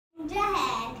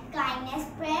Kindness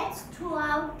spreads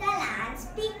throughout the land.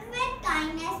 Speak with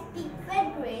kindness, speak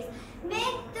with grace.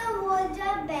 Make the world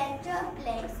a better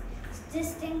place.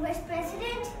 Distinguished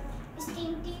President,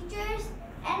 esteemed teachers,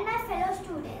 and my fellow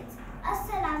students,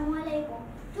 Assalamu alaikum.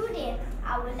 Today,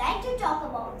 I would like to talk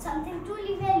about something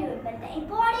truly valuable, the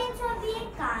importance of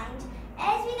being kind.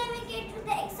 As we navigate through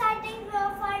the exciting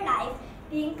flow of our life,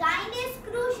 being kind is a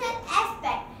crucial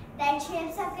aspect that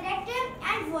shapes our character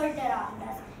and world around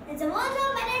us. In the words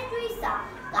of Mother Teresa,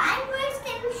 kind words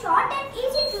can be short and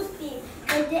easy to speak,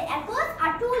 but their echoes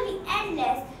are truly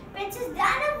endless. Princess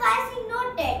Diana wisely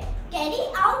noted, carry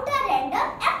out a random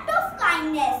act of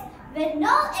kindness with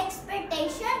no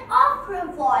expectation of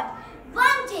reward.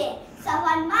 One day,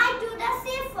 someone might do the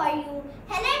same for you.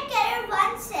 Helen Keller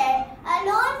once said,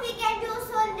 alone we can do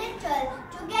so little,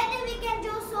 together we can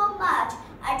do so much.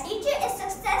 A teacher is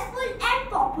successful and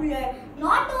popular,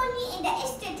 not only in the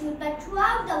institute but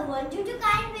throughout the world due to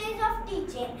kind ways of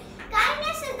teaching.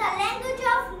 Kindness is the language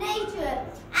of nature.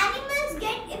 Animals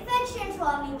get affection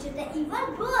from each other,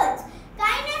 even birds.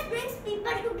 Kindness brings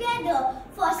people together,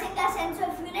 fostering a sense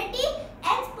of unity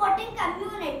and supporting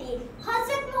community.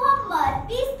 Hazrat Muhammad,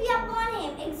 peace be upon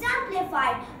him,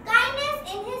 exemplified kindness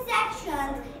in his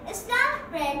actions. Islam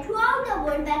spread throughout the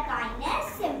world by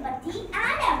kindness, sympathy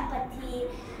and empathy.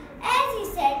 As he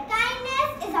said,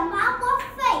 kindness is a mark of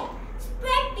faith.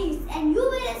 Spread peace and you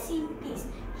will receive peace.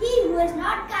 He who is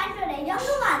not kind to the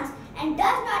younger ones and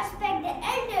does not respect the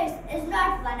elders is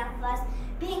not one of us.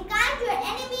 Being kind to your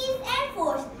enemies and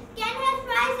foes can have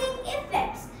surprising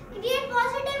effects, create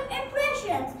positive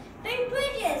impressions, build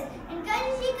bridges,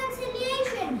 encourage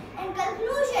reconciliation. In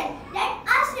conclusion, let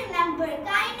us remember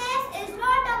kindness is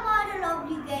not a moral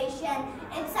obligation.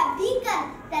 It's a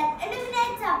beacon that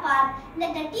illuminates our path.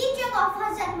 Let the teaching of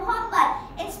Hazrat Muhammad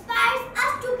inspires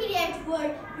us to create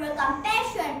world where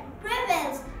compassion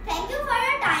prevails. Thank you for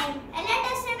your time, and let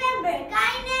us remember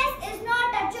kindness is not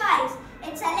a choice.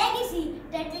 It's a legacy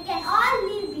that we can all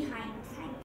leave